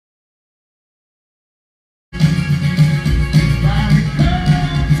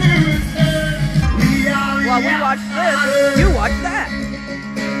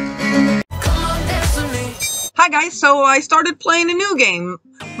Hi guys, so I started playing a new game,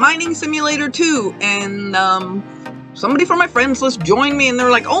 Mining Simulator 2, and somebody from my friends list joined me and they're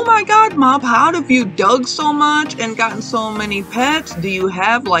like, oh my god, M.o.p, how have you dug so much and gotten so many pets? Do you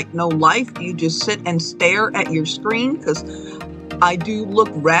have like no life? Do you just sit and stare at your screen? Because I do look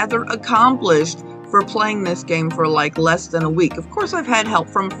rather accomplished for playing this game for like less than a week. Of course, I've had help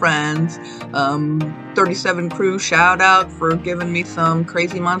from friends. 37 Crew, shout out for giving me some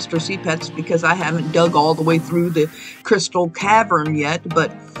crazy monster sea pets because I haven't dug all the way through the crystal cavern yet.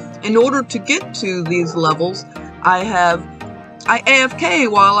 But in order to get to these levels, I AFK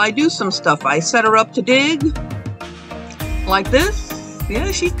while I do some stuff. I set her up to dig like this.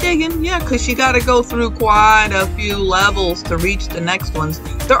 Yeah, she's digging. Yeah, because you got to go through quite a few levels to reach the next ones.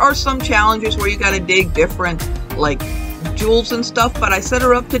 There are some challenges where you got to dig different, like, jewels and stuff, but I set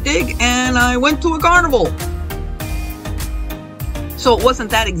her up to dig, and I went to a carnival. So it wasn't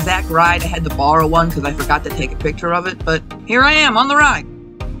that exact ride. I had to borrow one because I forgot to take a picture of it, but here I am on the ride.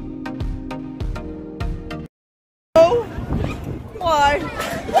 Oh, why?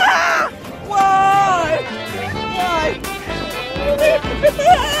 Ah! Why? Why?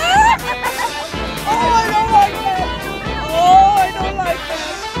 Oh, I don't like that. Oh, I don't like that.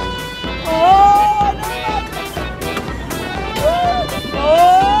 Oh, I don't like that. Oh,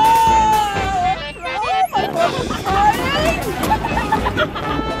 my brother's crying.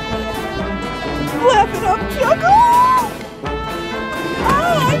 Laugh it up, chuckle.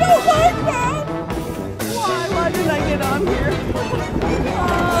 Oh, I don't like that. Why did I get on here?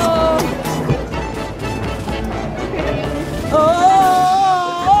 Oh. Oh.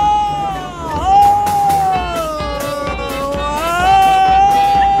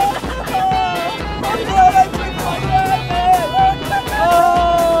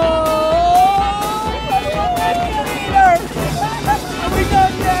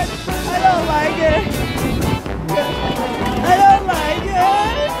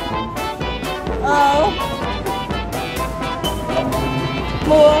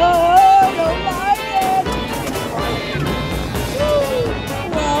 Oh, I don't like it.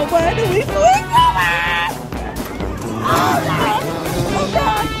 Well, where do we swing from it? Oh, God. Oh,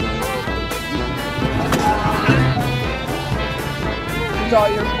 God. It's all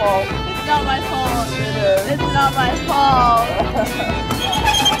your fault. It's not my fault. It is. It's not my fault.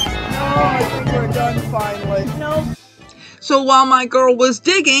 Oh, I think we're done finally. Nope. So while my girl was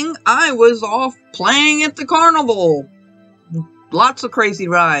digging, I was off playing at the carnival. Lots of crazy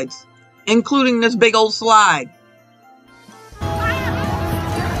rides, including this big old slide.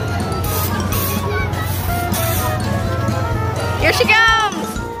 Here she comes!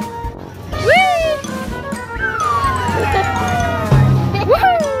 Whee!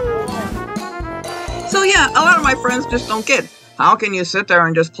 So yeah, a lot of my friends just don't get how can you sit there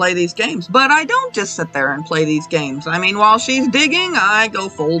and just play these games? But I don't just sit there and play these games. I mean, while she's digging, I go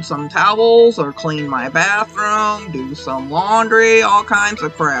fold some towels or clean my bathroom, do some laundry, all kinds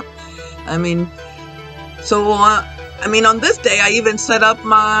of crap. I mean, so, on this day, I even set up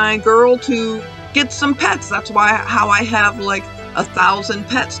my girl to get some pets. That's how I have like 1,000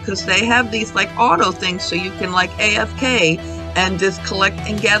 pets, because they have these like auto things so you can like AFK and just collect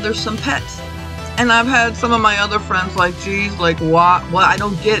and gather some pets. And I've had some of my other friends like, geez, like what I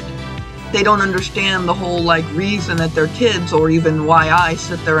don't get. They don't understand the whole like reason that they're kids, or even why I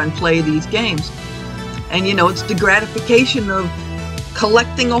sit there and play these games. And you know, it's the gratification of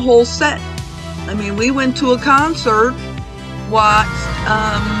collecting a whole set. I mean, we went to a concert, watched,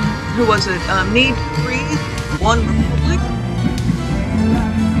 who was it? Need to Breathe, One Republic.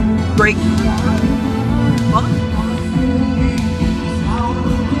 Great fun.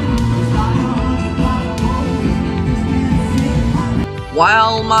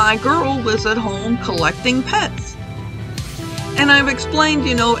 While my girl was at home collecting pets. And I've explained,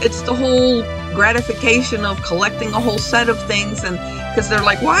 you know, it's the whole gratification of collecting a whole set of things, and because they're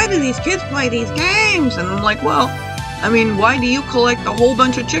like, why do these kids play these games? And I'm like, well, I mean, why do you collect a whole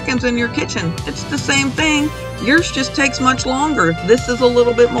bunch of chickens in your kitchen? It's the same thing. Yours just takes much longer. This is a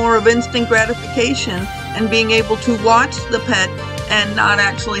little bit more of instant gratification and being able to watch the pet and not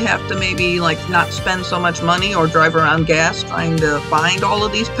actually have to maybe like not spend so much money or drive around gas trying to find all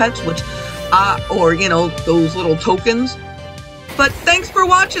of these pets, which, or, you know, those little tokens. But thanks for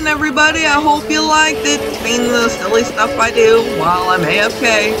watching, everybody. I hope you liked it, being the silly stuff I do while I'm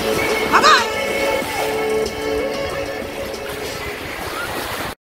AFK. Bye-bye!